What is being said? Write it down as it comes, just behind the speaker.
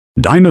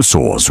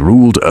Dinosaurs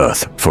ruled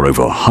Earth for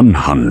over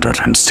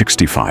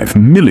 165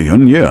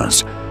 million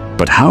years.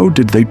 But how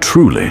did they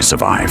truly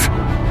survive?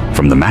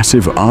 From the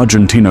massive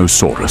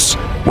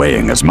Argentinosaurus,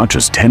 weighing as much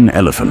as 10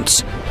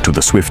 elephants, to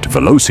the swift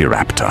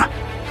velociraptor,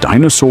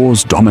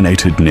 dinosaurs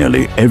dominated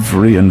nearly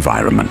every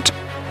environment.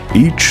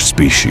 Each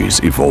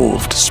species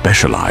evolved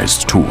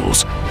specialized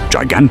tools,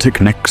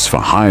 gigantic necks for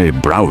high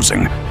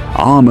browsing,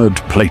 armored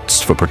plates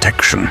for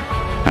protection,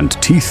 and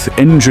teeth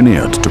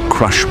engineered to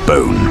crush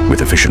bone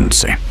with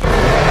efficiency.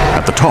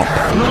 At the top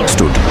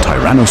stood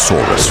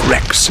Tyrannosaurus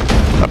rex,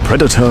 a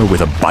predator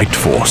with a bite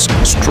force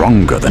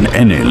stronger than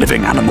any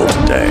living animal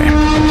today.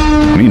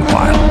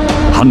 Meanwhile,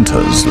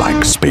 hunters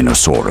like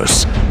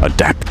Spinosaurus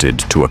adapted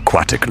to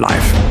aquatic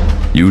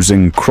life,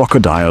 using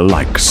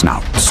crocodile-like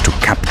snouts to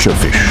capture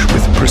fish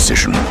with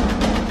precision.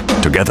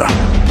 Together,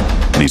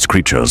 these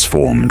creatures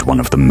formed one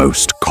of the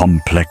most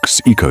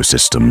complex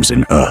ecosystems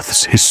in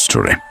Earth's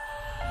history.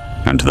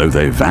 And though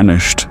they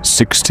vanished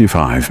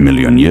 65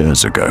 million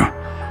years ago,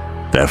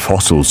 their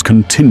fossils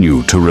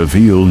continue to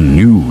reveal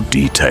new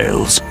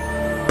details,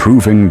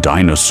 proving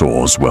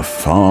dinosaurs were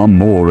far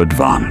more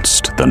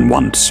advanced than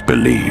once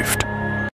believed.